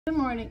Good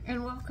morning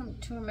and welcome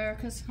to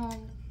America's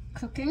Home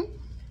Cooking.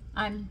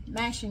 I'm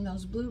mashing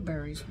those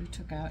blueberries we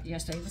took out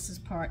yesterday. This is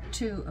part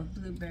 2 of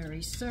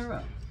blueberry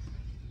syrup.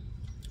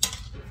 I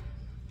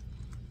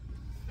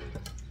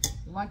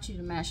want you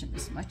to mash them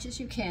as much as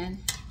you can,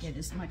 get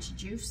as much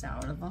juice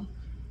out of them,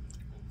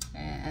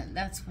 and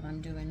that's what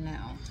I'm doing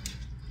now.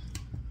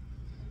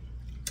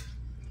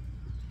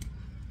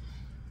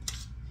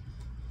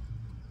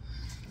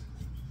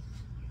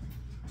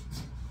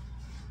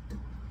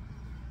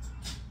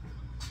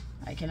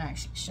 I can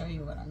actually show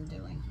you what I'm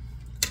doing.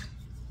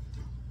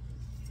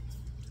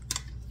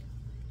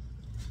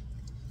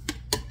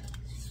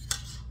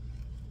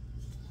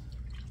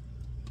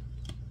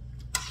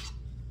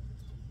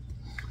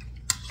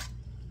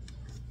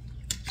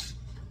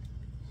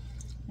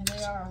 And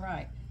they are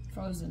right.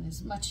 Frozen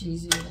is much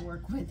easier to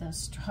work with. The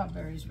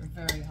strawberries were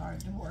very hard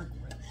to work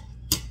with.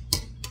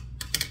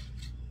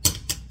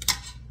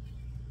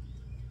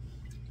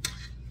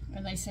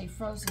 And they say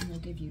frozen will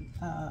give you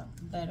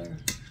better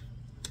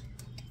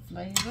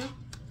flavor.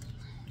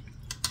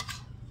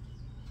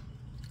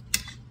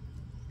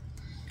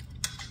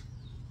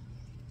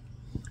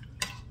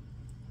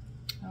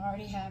 I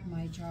already have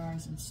my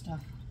jars and stuff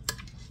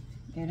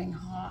getting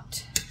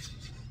hot.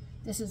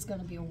 This is going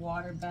to be a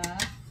water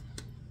bath.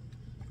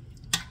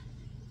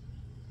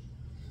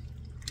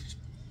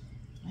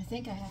 I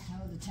think I have to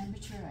hold the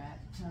temperature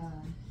at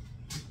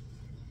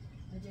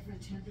a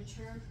different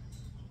temperature,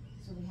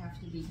 so we have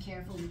to be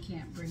careful we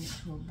can't bring it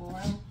to a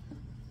boil.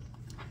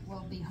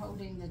 We'll be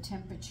holding the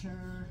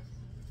temperature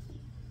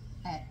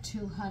at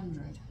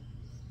 200,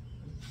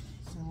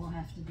 so we'll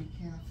have to be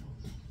careful.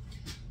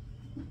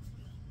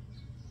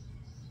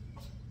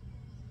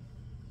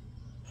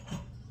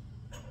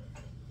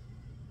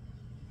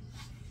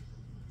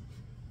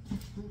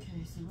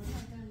 Okay, so what am I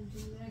going to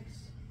do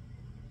next?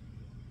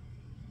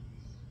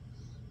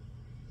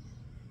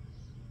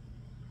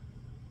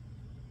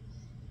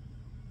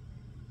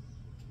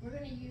 We're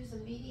going to use a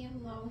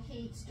medium-low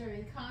heat,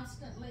 stirring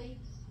constantly.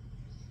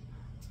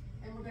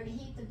 And we're going to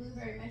heat the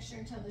blueberry mixture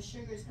until the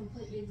sugar is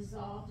completely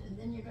dissolved, and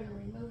then you're going to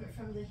remove it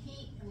from the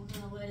heat and we're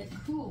going to let it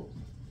cool.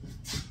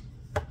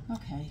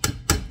 Okay.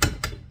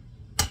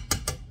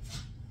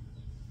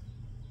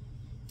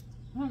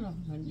 I don't know if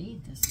we're going to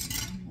need this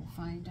one. We'll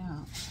find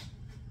out.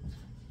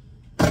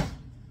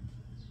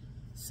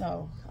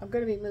 So I'm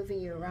going to be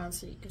moving you around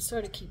so you can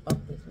sort of keep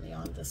up with me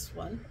on this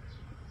one.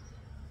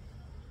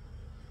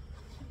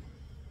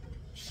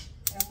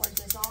 And we're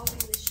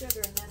dissolving the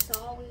sugar, and that's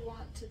all we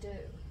want to do.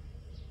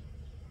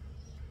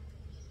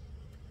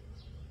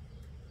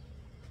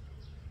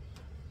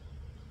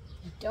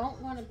 You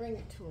don't want to bring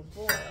it to a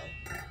boil.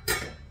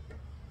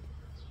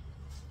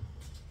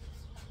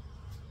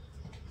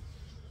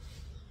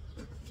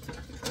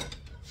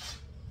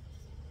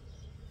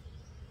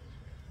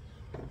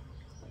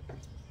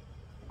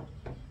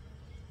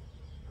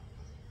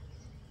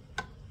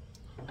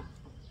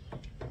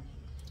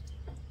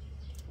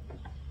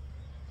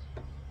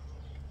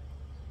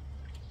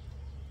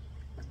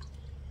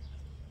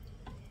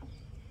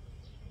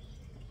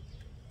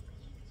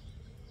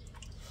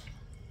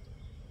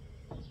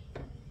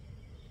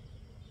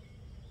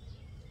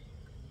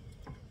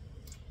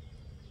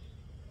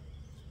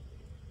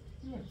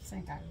 You would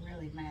think I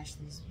really mashed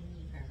these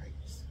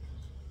blueberries.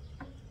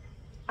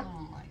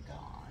 Oh my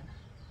God.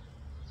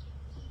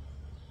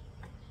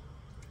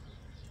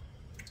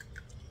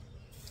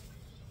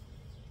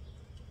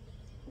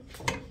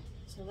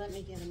 So let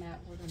me get them out.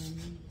 We're going to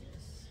need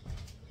this.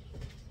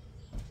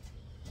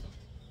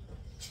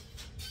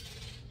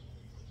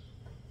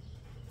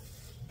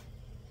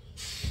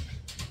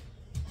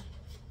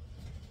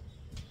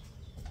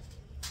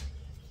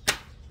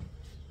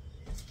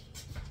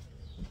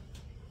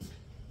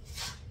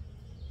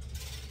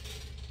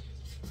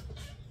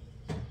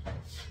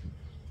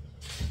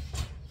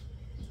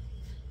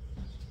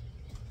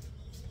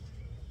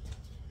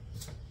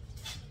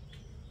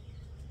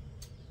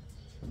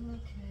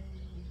 Okay,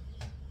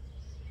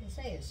 they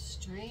say a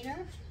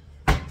strainer.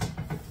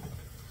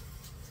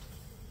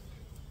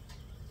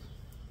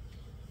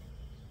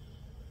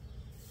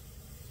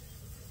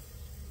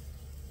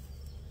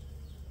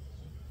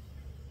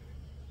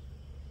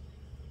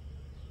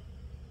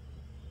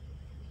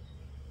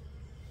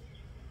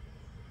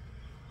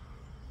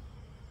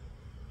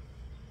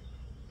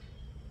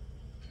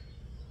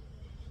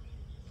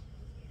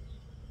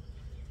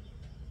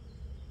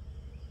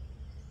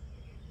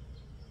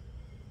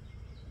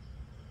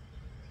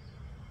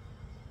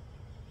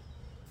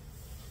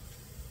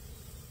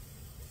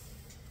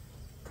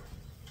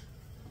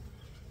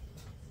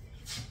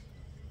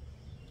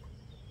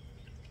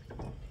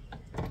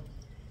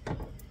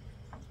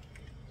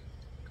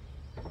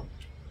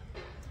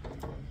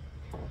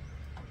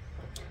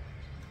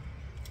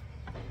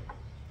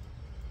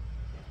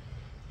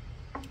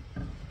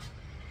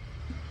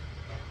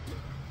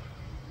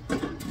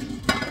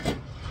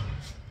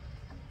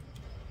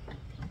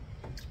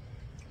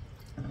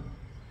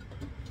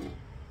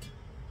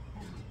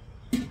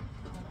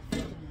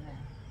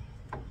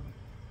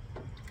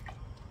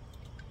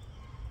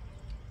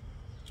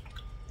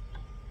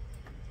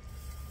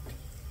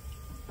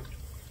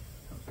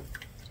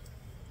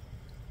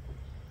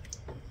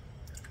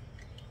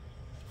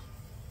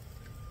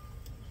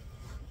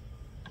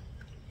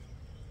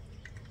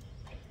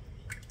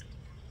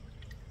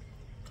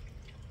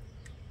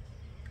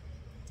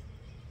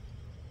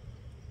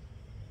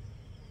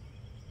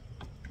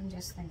 I'm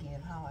just thinking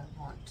of how I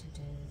want to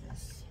do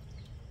this.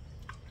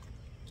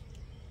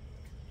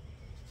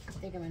 I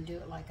think I'm going to do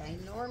it like I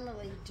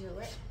normally do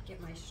it. Get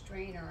my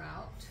strainer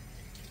out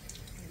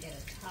and get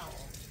a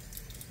towel.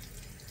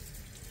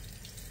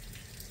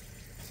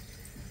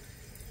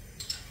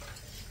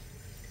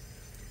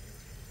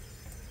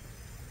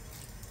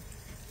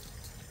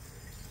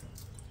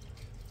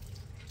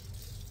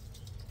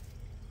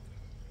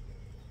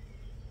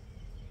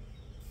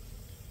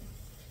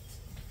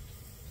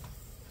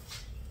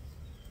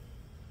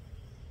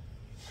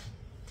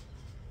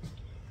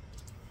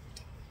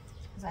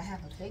 I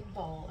have a big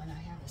bowl and I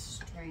have a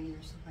strainer,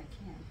 so if I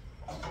can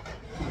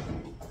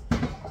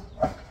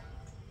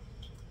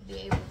be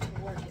able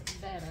to work it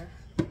better.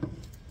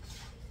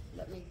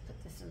 Let me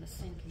put this in the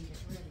sink and get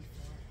ready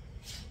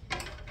for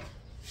it.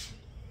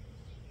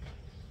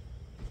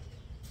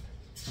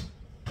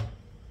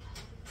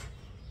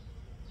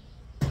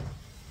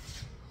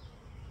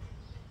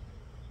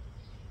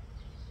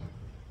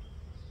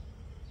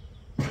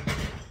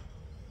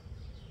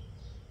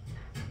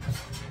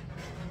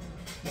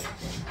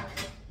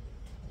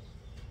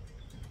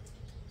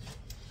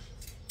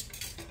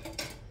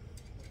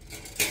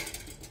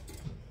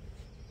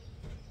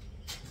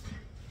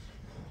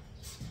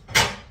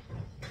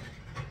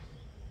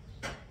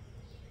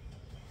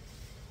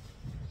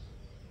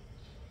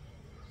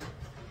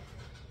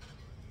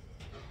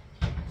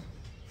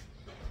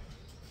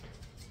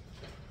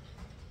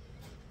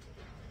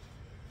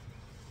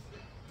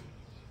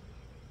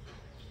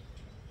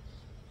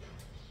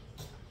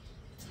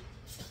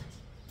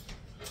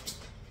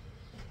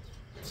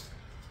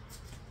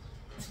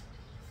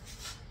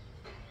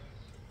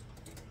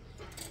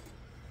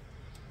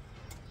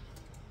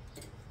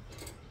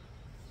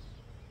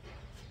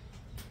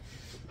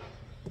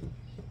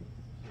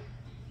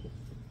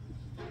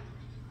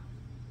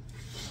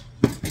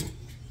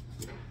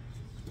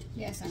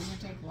 Yes, I'm going to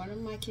take one of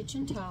my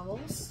kitchen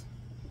towels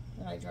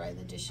that I dry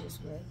the dishes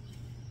with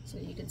so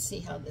you can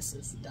see how this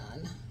is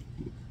done.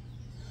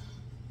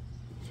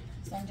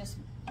 So I'm just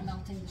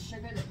melting the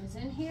sugar that was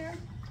in here,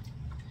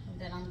 and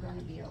then I'm going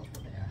to be over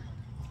there.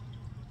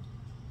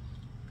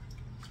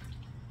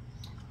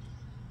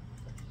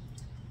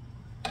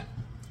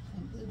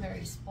 And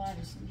blueberry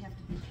splatter, so we have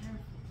to be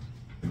careful.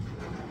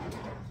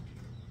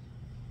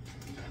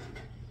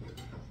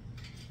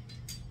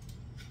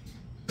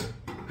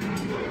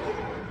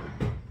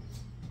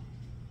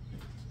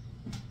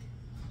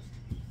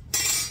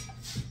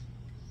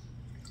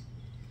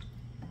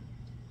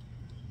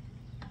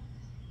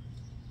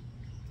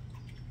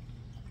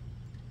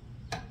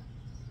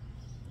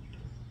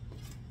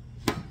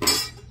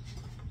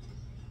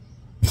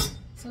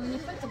 So when you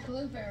put the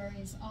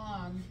blueberries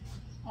on,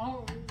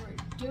 all we were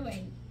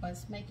doing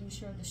was making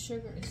sure the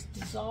sugar is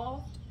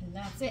dissolved, and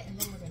that's it, and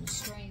then we're going to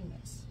strain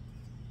this.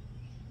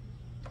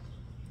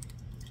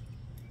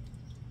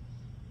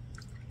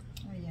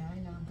 Oh yeah, I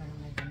know I'm going to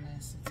make a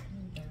mess. It's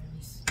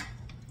blueberries.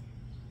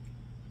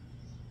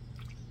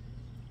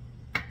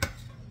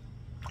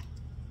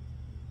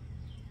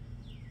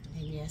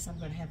 And yes, I'm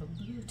going to have a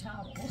blue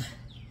towel.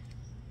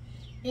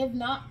 If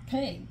not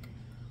pink,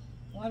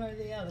 one or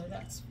the other,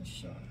 that's for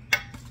sure.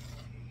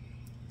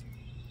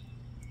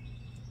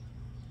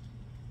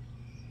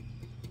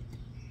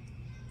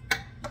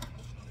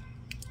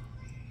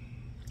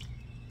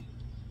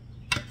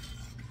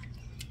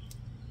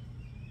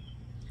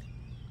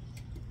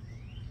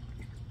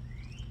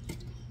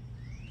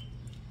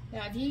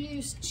 Now, if you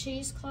use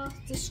cheesecloth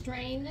to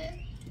strain it,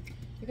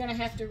 you're going to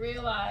have to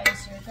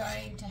realize you're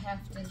going to have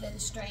to then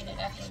strain it.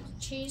 After the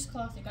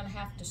cheesecloth, you're going to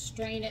have to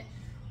strain it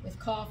with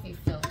coffee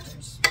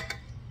filters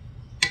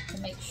to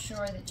make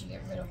sure that you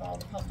get rid of all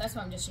the pulp. That's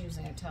why I'm just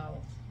using a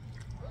towel.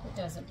 It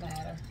doesn't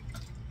matter.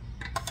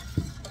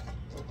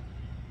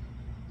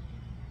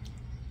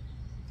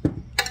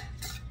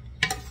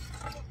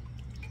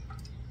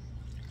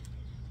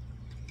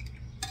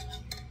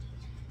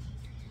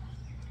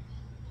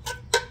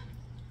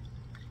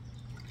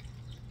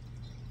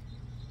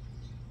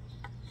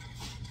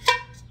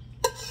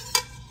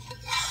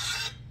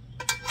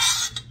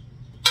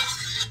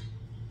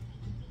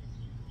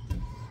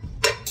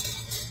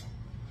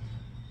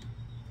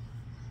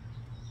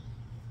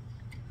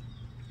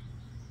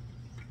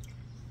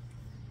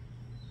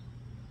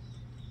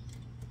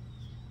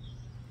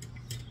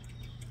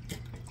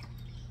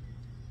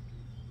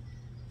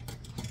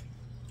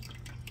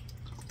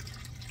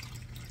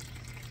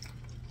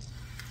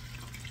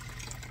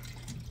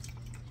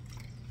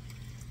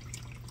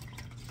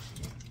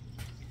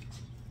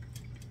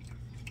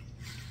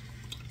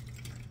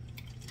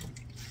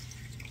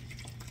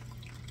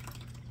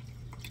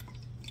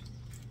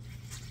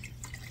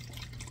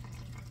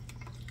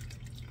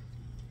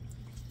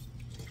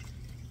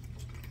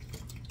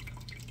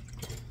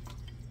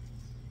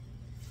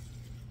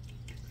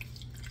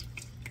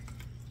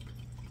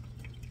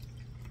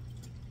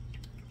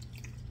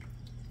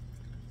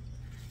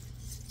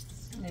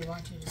 They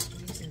want you to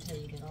squeeze until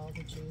you get all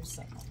the juice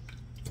out.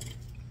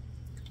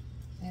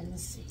 And the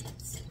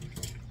seeds.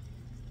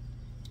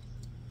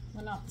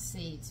 Well, not the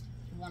seeds,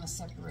 You want to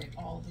separate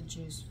all the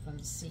juice from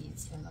the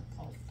seeds and the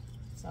pulp.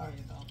 Sorry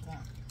about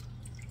that.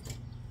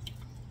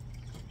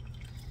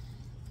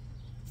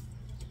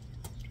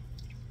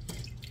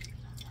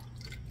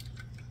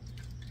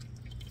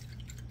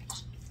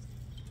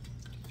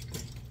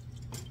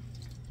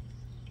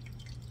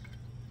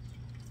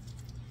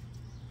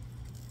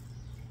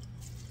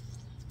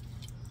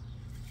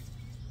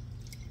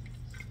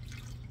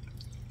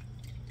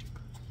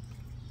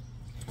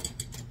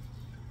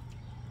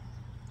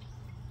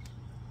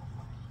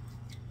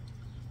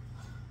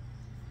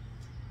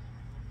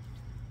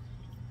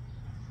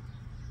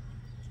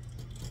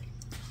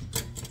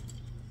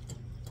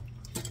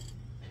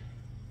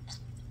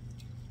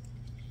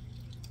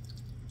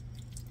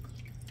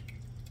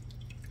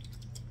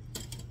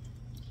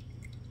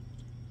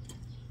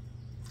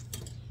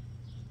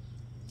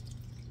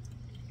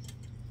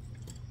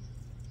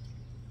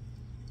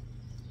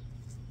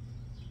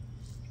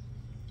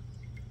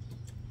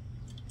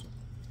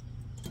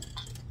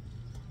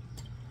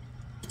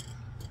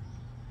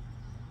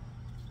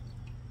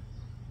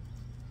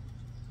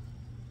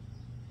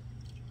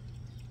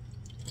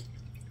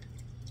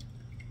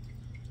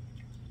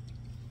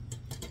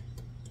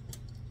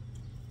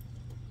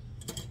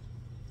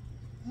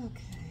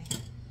 Okay.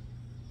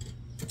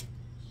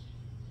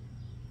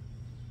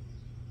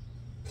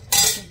 I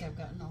think I've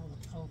gotten all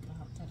the pulp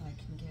out that I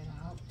can get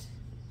out.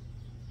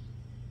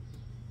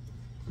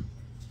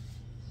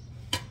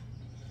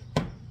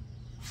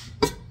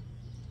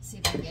 See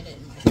if I can get it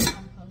in my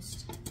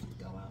compost.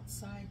 Go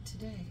outside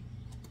today.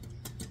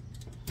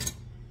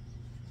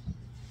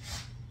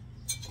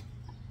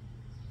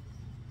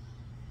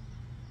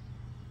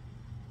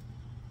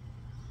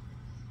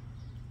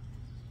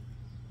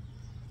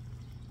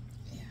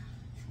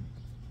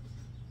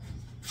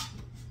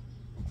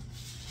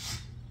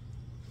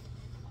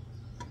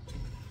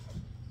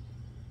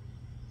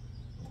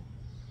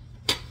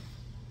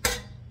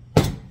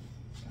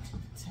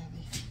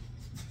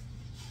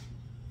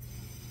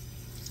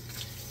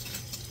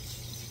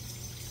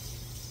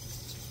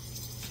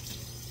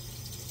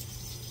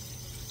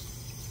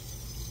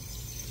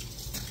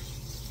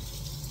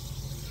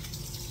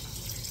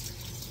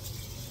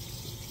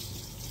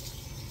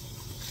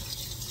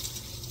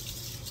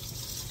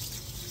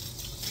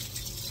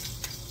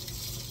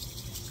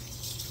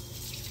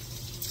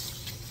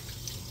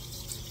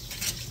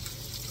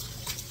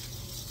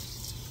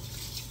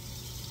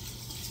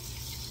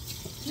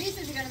 These,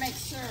 if you're going to make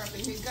syrup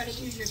and you've got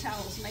to use your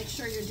towels, make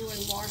sure you're doing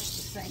wash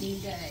the same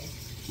day.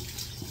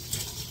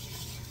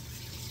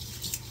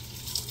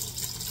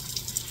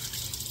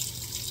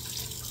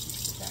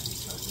 Put that in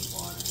soapy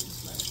water and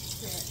just let it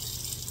sit.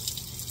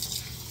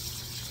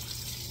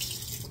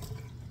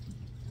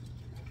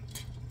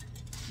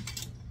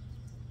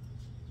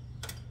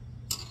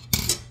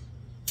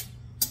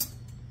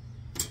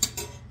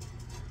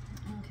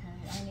 Okay,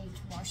 I need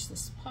to wash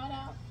this pot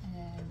out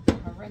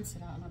and I'll rinse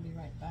it out and I'll be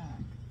right back.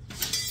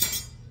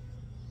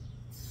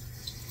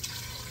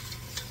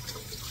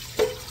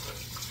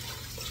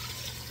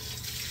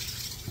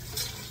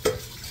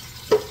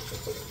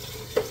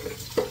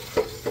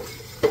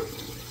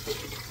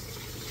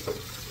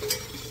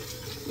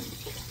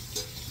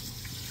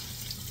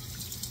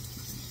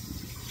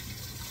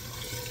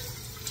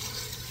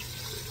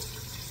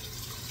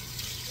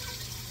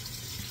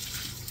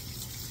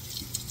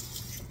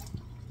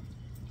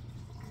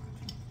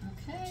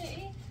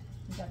 Okay,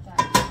 we got that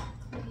pot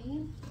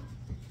clean.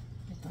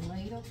 Get the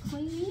ladle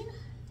clean.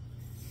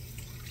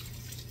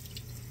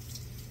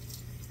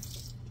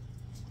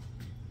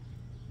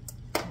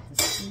 Get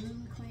the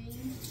spoon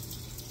clean.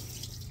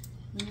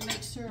 When you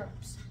make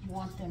syrups, you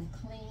want them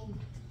clean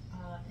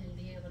and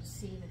be able to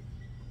see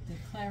the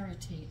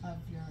clarity of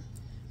your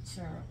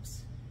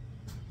syrups.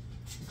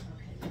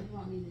 Okay, what do you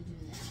want me to do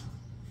now?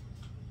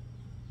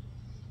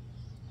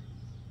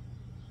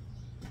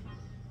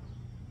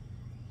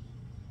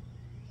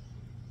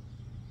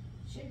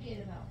 Should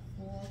get about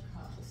 4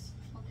 cups.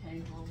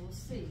 Okay, well, we'll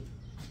see.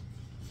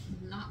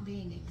 Not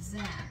being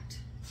exact.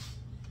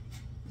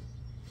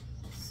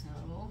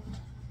 So,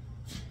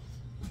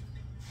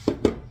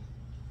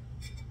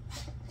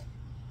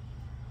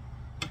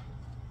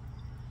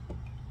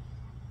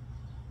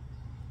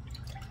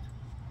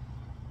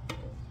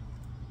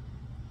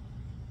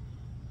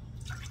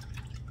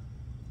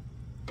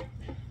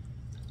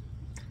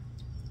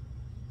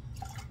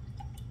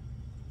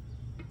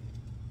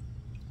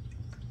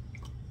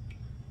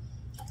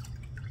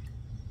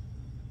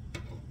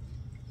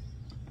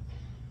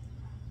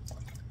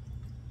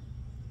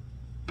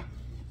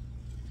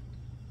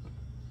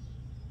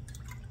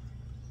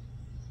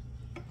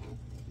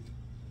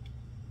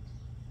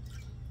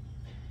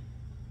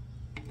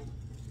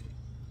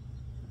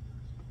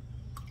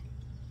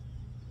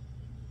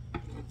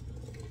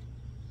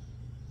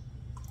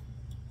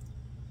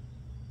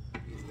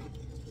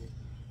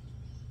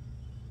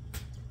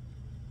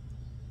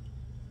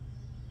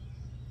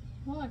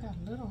 well, I got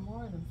a little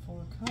more than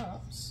 4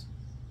 cups.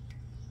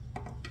 I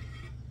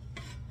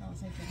don't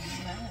think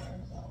it'll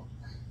matter, though.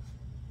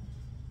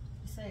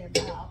 You say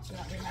say about, so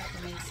that we have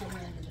to make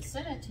somewhere in the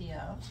vicinity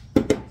of,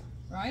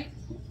 right?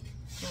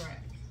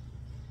 Correct.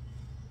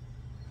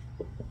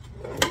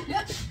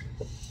 Yep.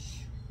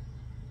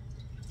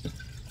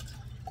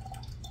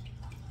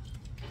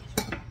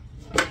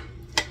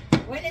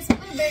 When it's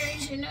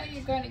blueberries, you know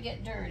you're going to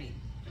get dirty.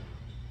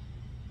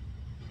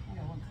 I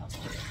got one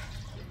couple here.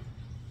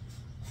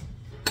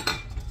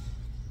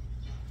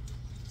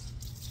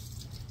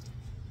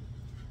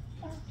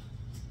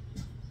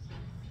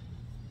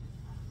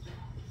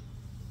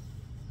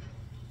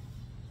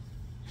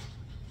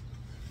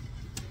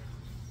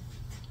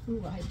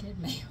 Ooh, I did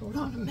make, hold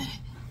on a minute.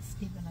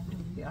 Stephen,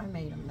 I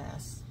made a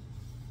mess.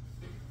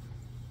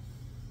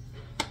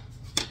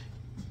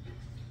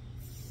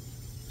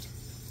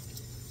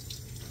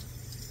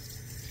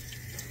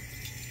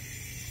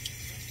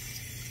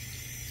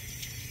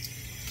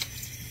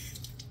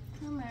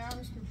 Oh, my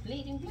arms were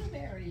bleeding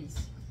blueberries.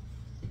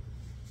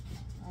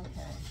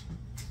 Okay.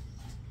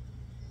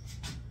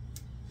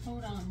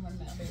 Hold on one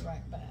minute, I'll be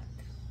right back.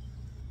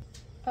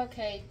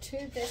 Okay,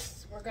 to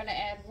this, we're going to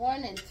add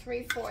 1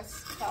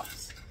 3/4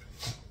 cups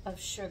of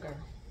sugar.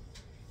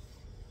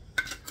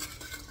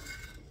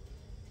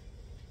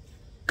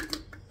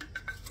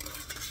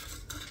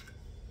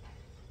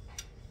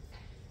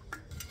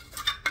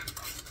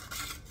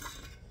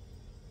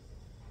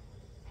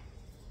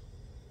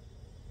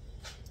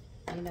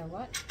 You know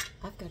what?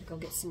 I've got to go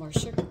get some more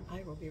sugar.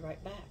 I will be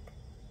right back.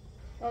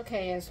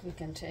 Okay, as we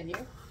continue.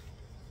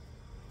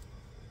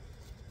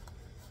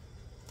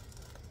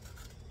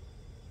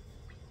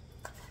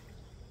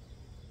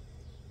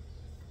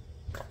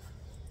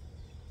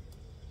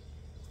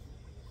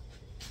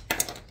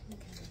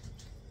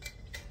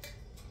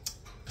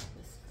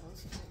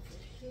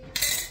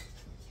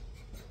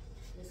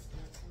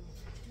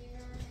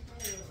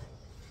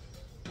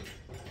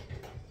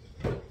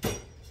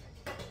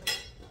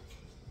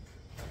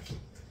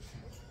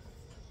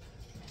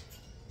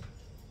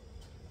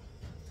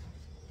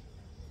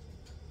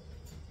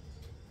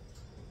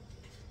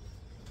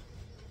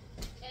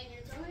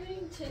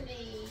 To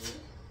need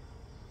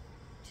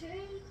 2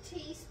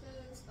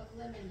 teaspoons of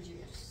lemon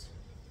juice.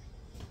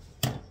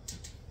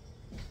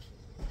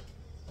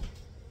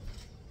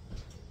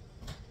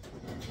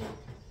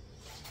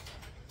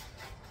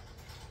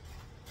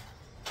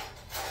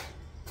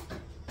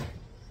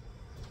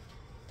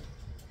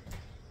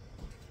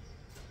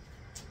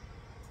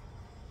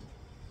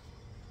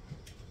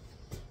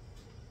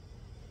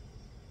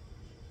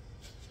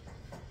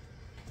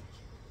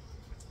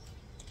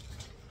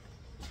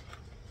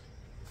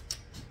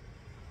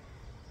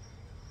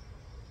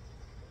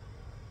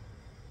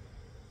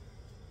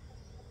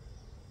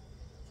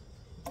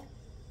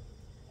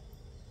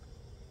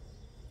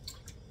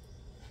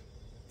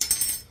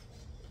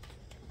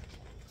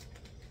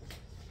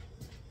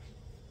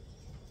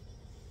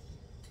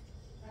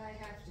 I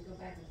have to go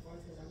back and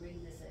forth because I'm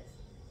reading this.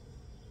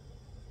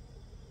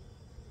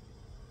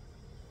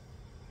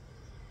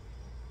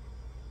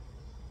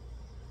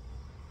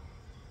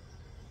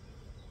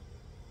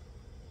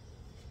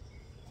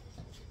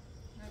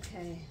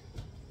 Okay.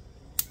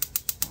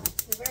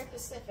 Be very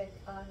specific.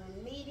 On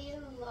a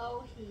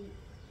medium-low heat,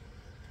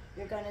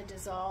 you're going to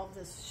dissolve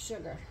this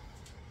sugar.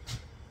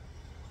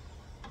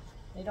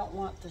 They don't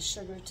want the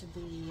sugar to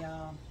be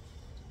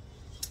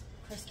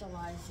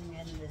crystallizing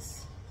in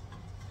this.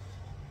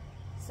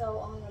 So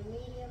on a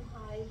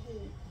medium-high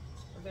heat,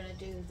 we're going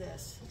to do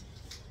this.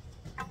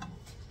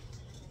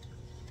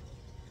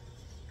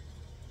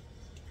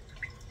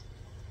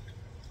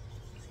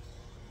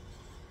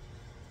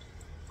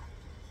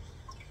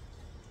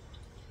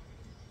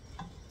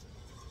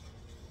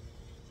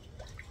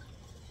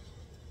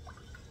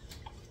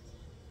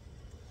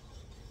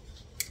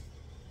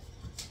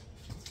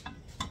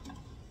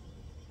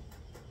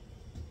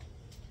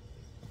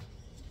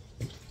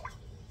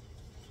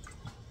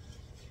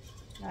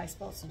 I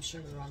spilled some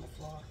sugar on the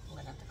floor. We're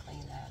going to have to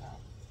clean that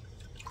up.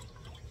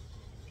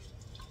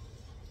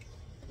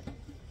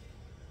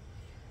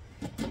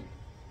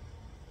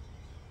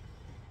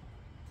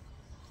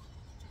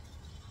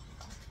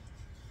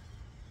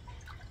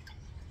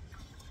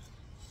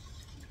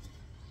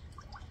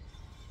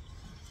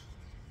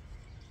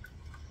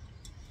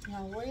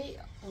 Now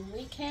when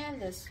we can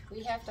this,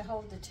 we have to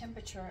hold the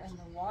temperature in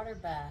the water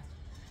bath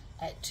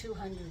at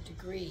 200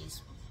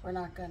 degrees. We're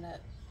not going to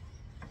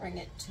bring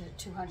it to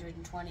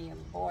 220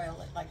 and boil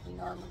it like we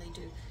normally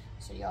do.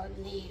 So y'all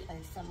need a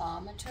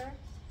thermometer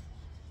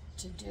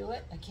to do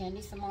it, a candy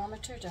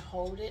thermometer to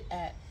hold it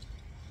at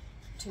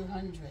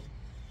 200.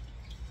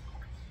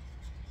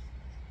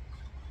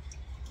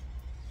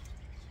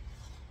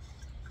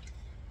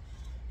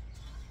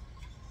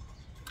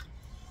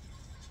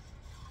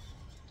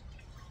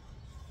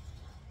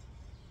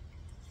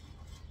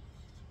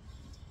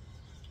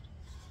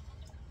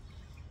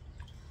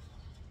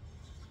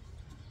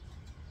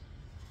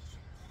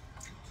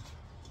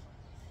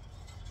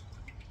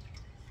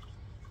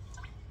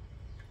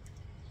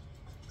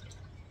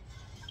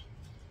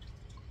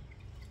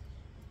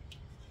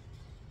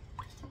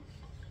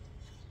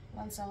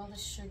 Once all the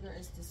sugar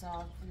is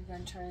dissolved, we're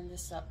going to turn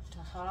this up to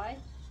high,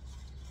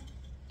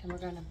 and we're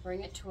going to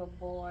bring it to a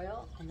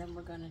boil, and then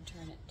we're going to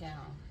turn it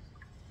down.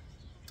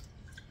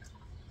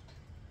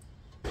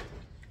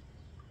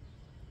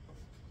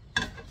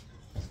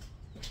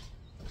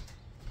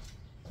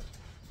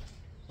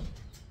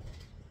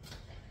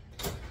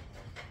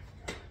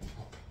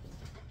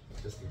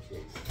 Just in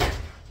case.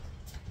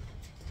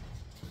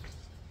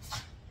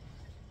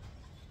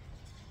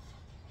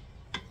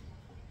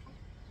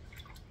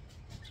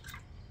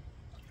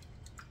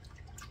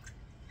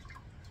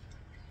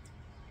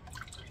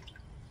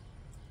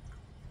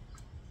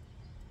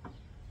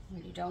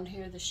 When you don't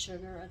hear the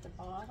sugar at the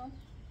bottom,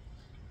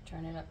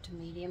 turn it up to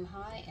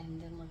medium-high, and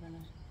then we're going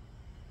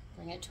to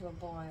bring it to a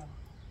boil.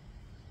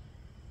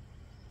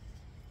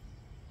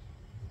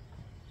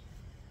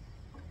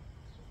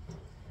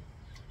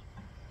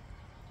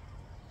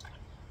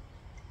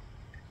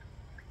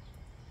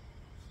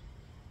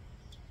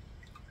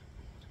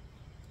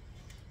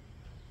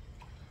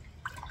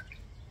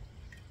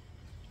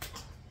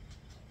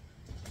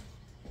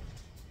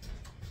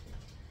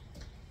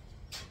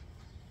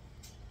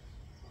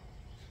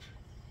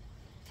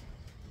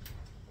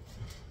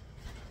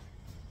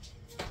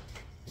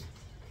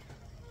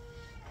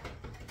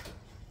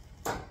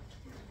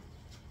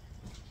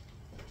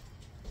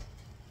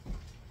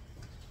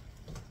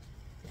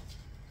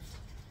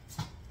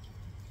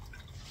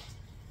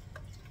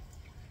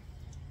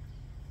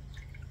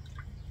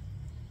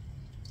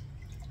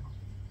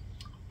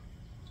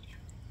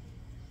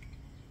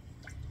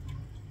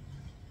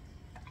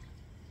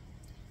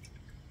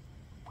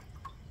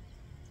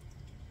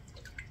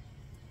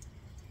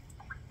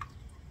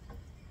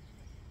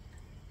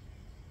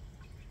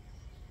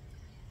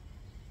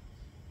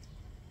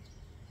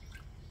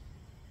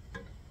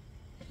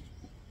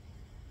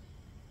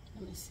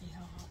 Let me see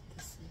how hot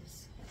this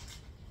is.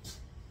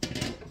 I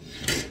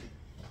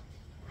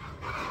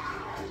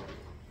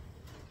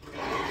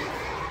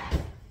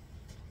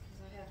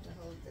have to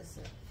hold this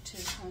at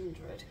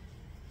 200.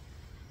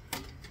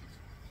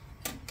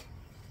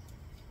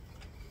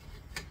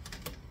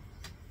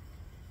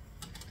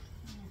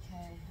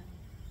 Okay,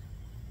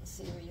 let's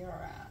see where you're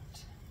at.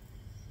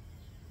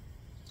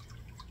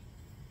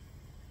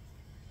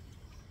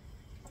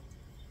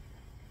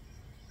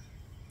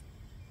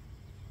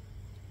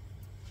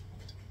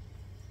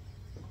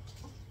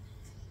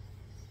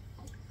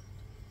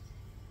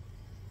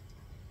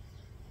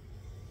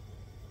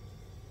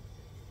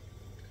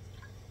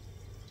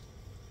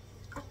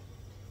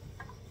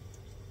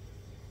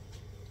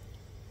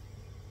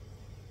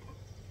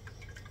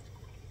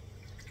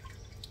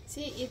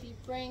 See, if you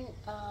bring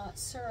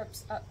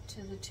syrups up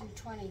to the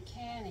 220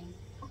 canning,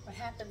 what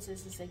happens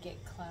is they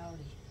get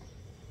cloudy.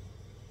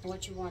 And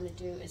what you want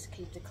to do is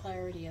keep the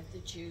clarity of the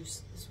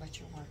juice is what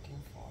you're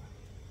working for.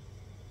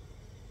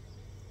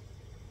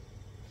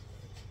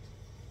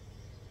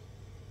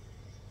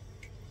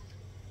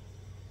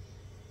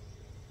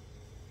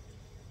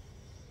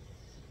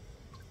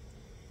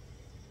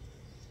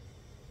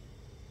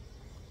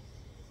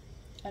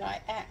 And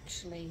I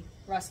actually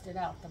rusted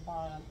out the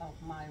bottom of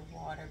my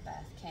water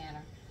bath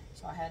canner,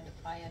 so I had to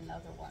buy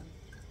another one.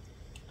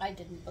 I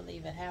didn't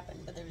believe it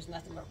happened, but there was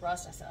nothing but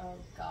rust. I said, oh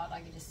God,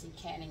 I could just see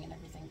canning and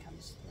everything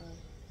comes through.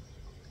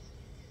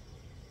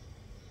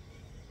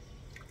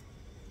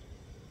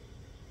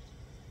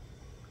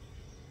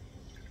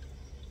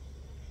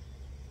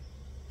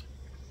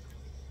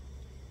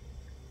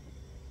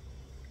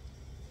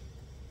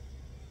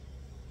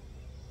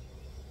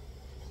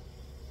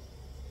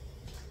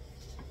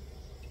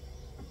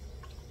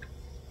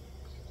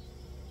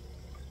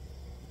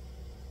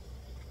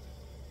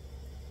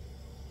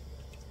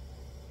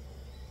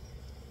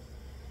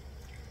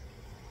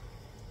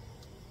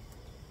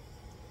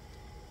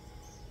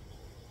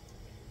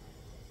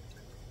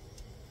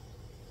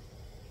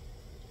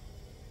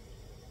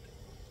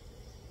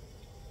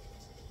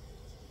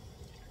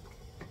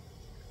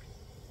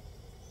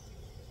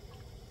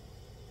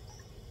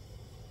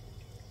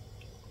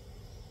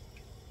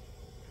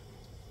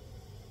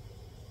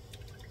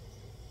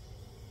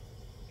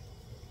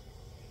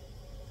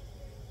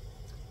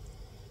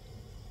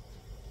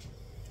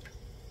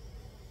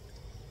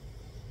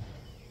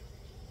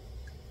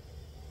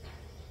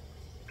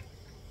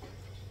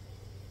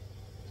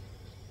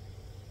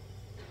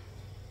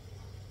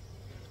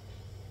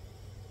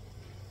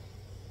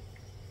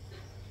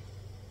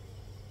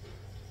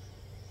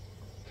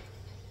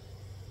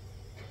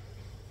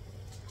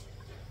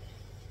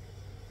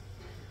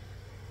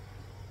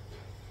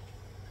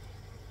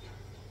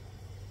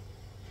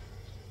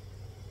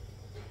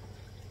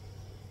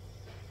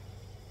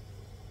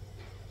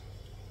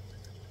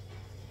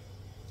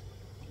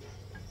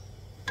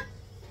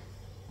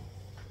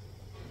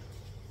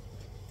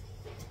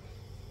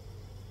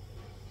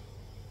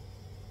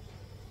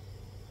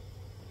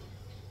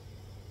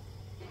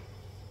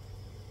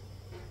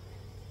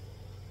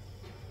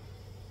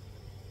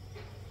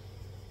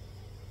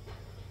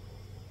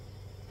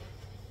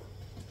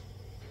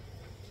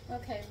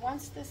 Okay,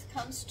 once this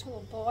comes to a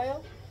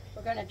boil,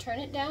 We're going to turn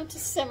it down to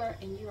simmer,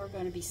 and you are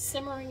going to be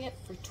simmering it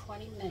for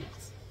 20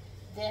 minutes.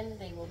 Then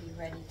they will be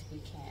ready to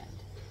be canned.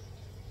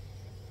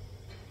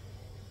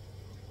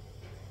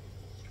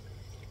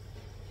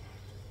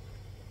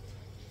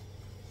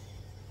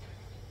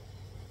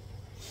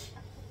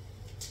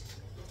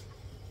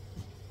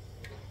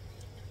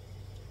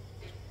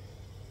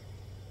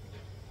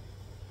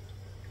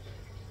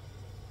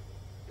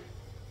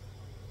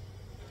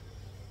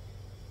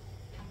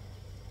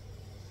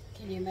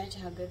 Can you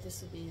imagine how good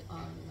this would be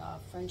on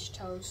French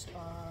toast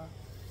or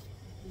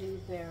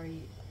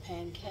blueberry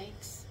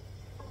pancakes?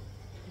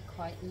 Be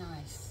quite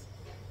nice.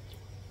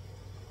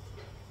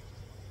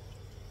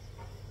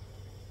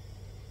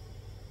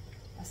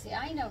 Now see,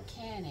 I know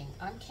canning.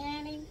 I'm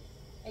canning,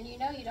 and you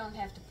know you don't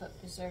have to put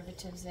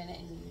preservatives in it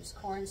and use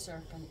corn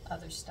syrup and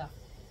other stuff.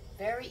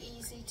 Very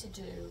easy to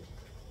do.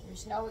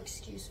 There's no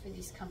excuse for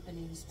these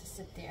companies to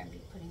sit there and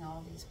be putting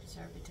all these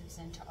preservatives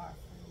into our food.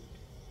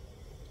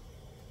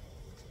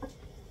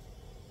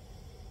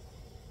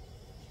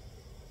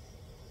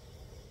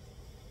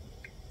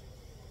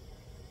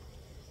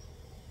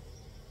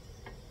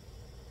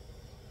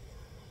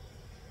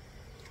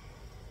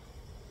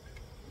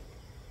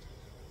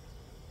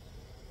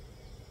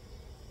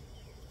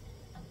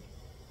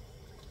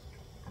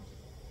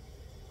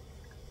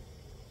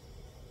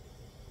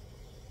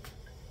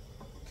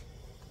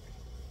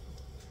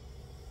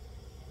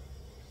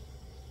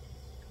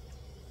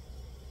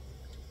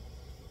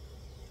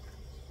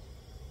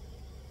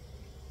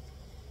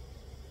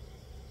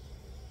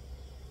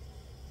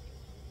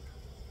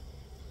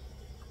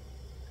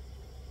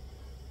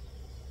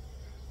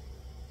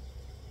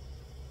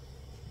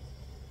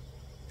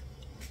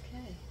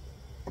 Okay.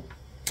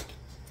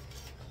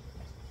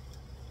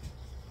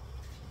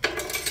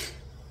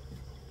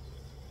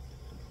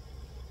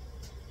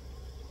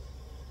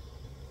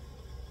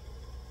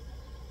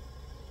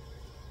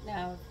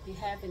 Now, if you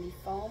have any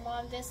foam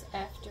on this,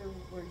 after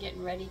we're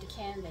getting ready to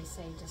can, they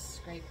say just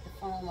scrape the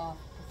foam off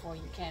before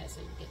you can it so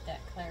you get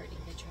that clarity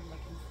that you're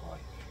looking for.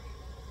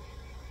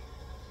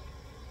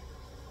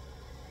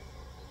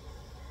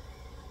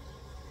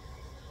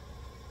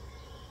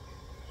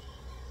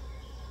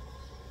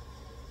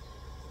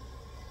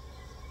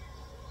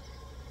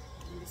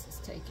 This is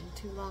taking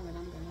too long, and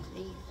I'm going to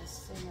need this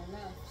simmer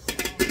enough. So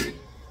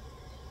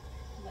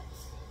let's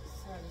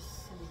sort of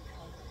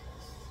semi-cover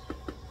this.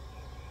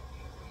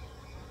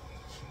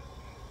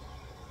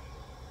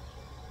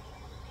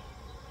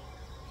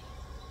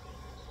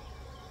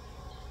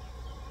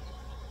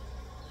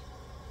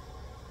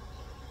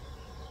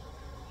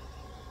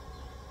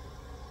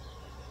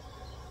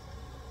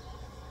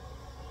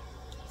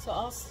 So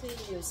I'll see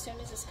you as soon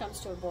as this comes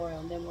to a boil,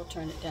 and then we'll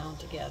turn it down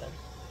together.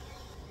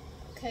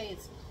 Okay,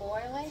 it's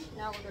boiling.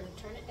 Now we're going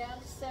to turn it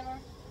down to simmer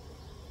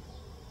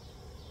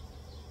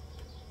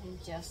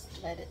and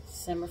just let it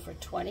simmer for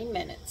 20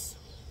 minutes.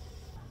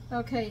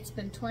 Okay, it's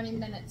been 20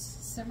 minutes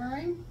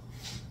simmering.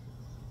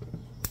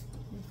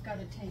 We've got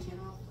to take it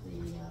off the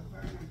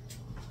burner.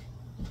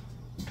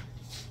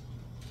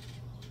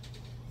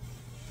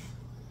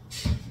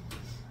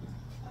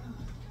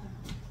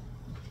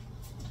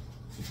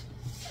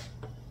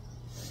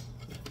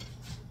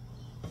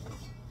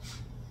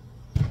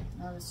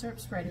 Now the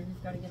syrup's ready,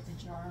 we've got to get the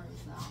jars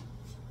out.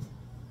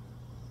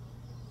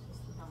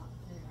 Just about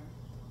there.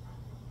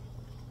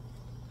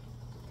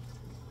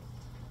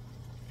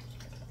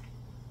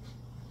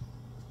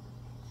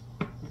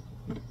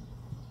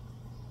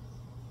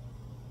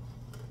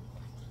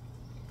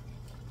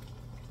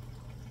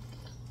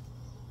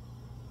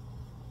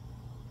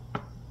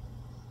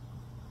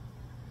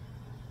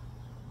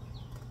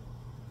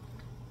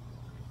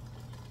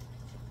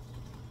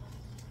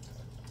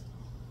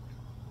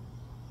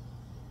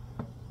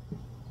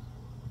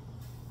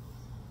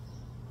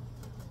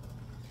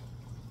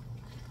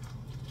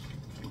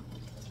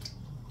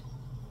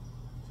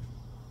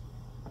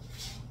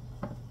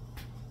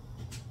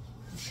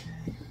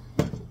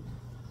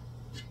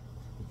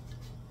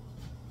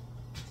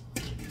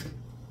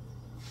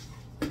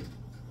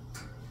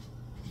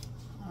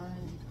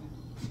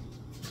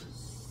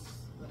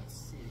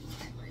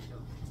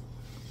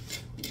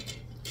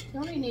 You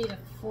only need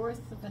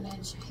 1/4 of an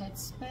inch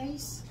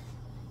headspace.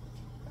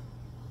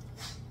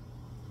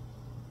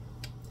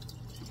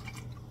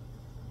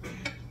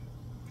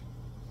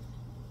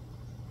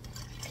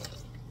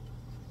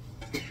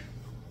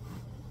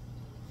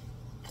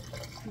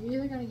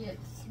 You're either going to get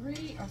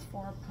 3 or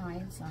 4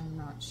 pints, I'm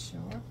not sure.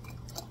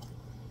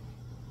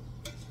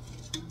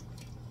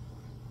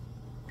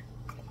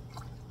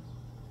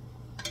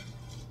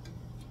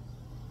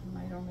 You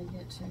might only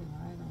get 2, I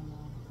don't know.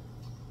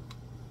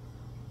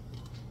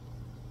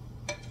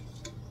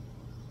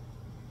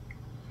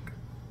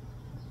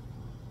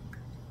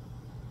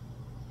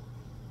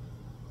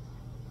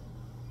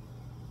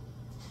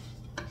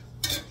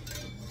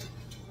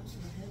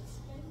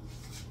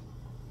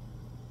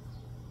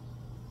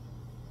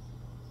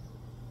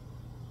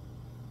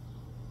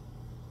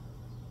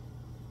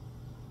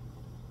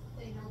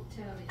 They don't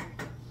tell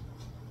you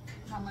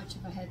how much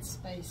of a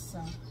headspace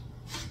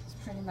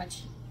pretty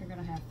much you're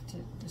gonna have to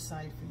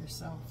decide for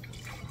yourself.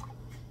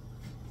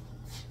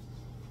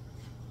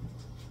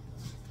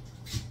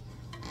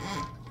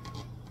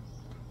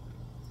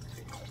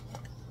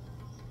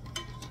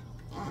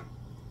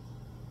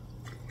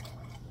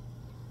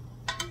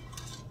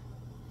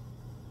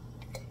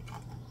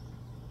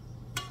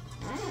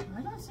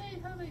 I don't see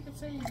how they could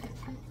say you get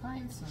 3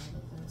 pints out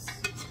of this.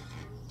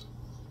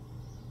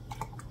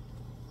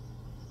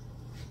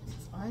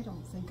 I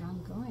don't think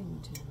I'm going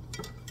to.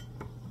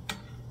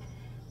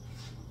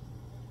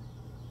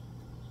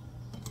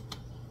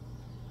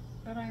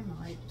 But I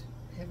might.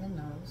 Heaven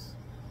knows.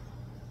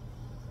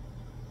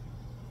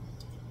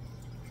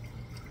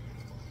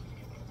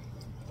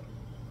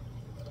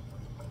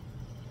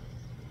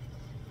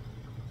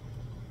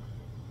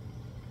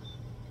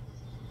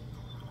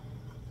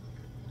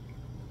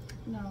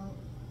 No,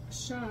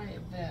 shy a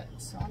bit.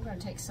 So I'm going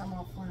to take some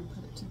off one and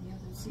put it to the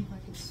other and see if I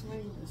can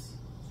swing this.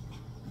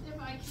 If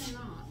I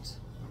cannot,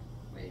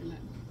 wait a minute.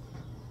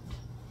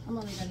 I'm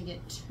only going to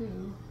get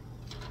 2,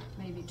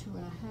 maybe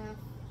 2.5.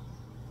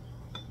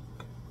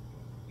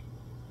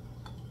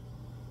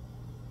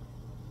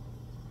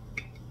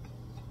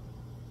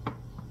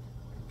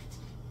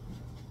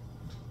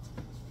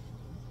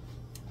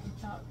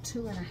 About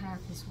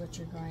 2.5 is what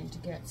you're going to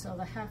get. So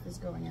the half is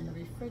going in the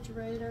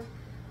refrigerator,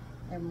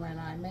 and when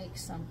I make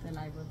something,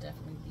 I will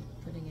definitely be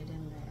putting it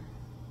in there.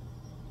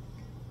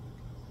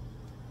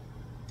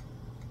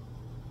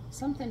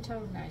 Something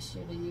told me I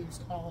should have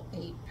used all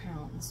 8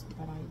 pounds,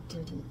 but I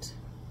didn't.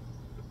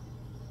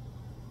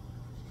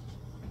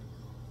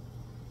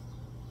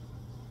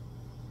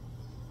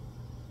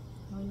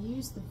 When you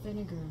use the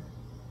vinegar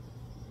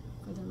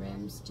for the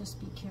rims, just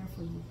be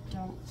careful you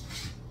don't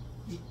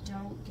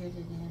get it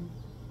in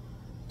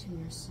to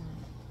your syrup.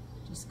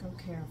 Just go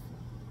careful.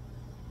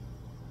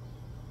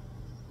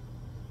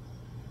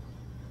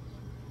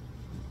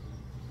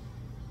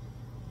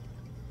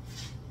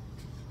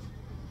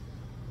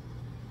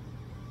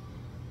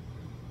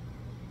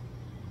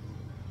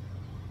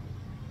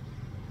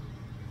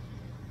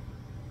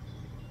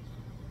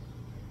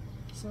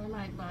 So I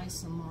might buy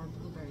some more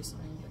blueberries so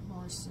I can get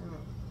more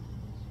syrup.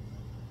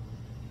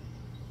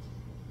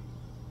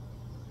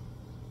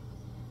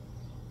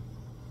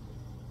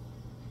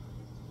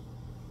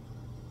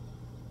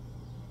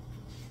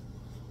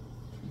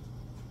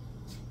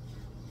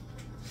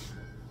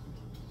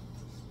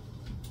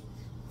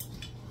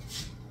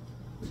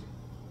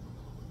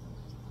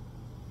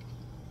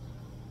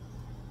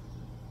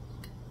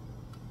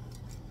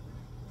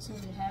 So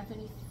if you have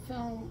any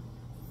foam,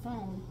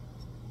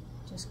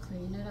 just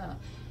clean it up.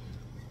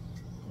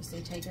 Just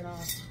they take it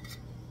off.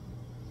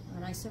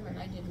 When I simmered,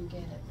 I didn't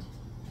get it.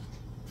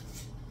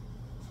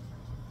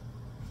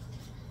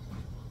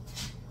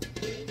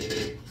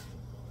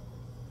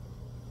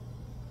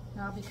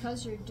 Now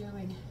because I'm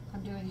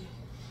doing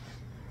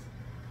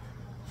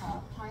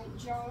pint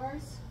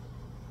jars.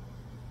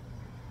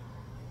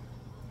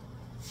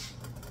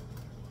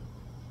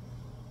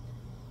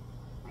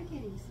 I can't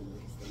even see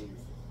what this is.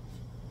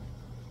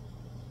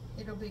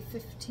 It'll be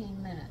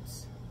 15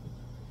 minutes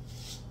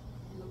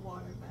in the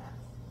water bath.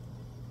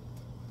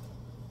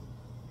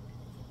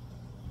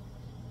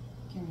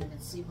 Can't even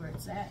see where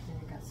it's at.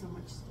 It got so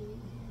much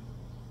steam here.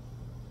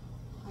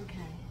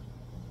 Okay.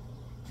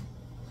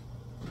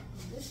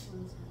 This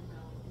one's going to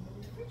go in the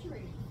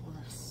refrigerator for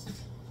us.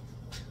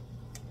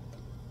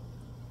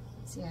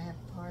 See, I have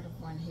part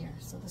of one here,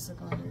 so this will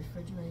go in the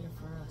refrigerator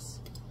for us.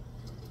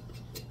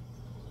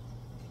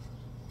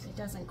 It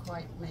doesn't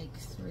quite make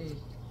 3.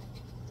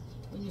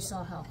 And you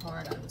saw how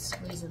hard I was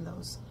squeezing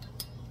those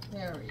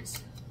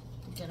berries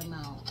to get them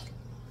out.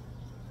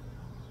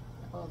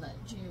 All that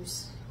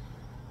juice.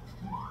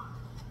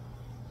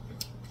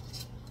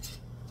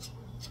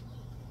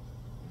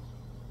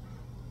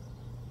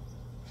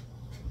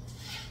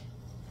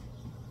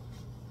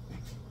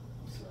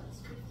 So that's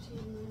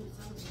 15 minutes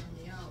under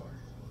the hour.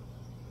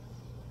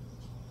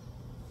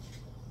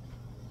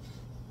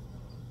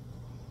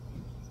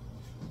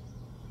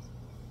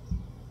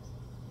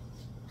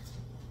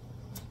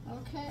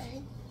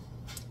 Okay,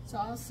 so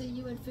I'll see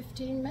you in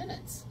 15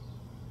 minutes.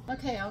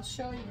 Okay, I'll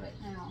show you it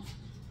now.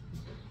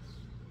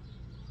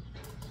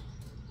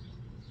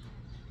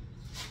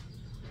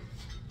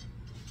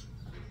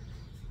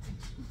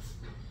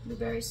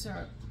 Blueberry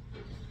syrup.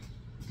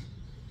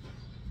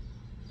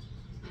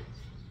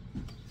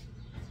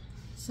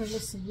 So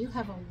listen, you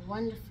have a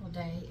wonderful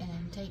day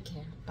and take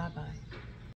care. Bye-bye.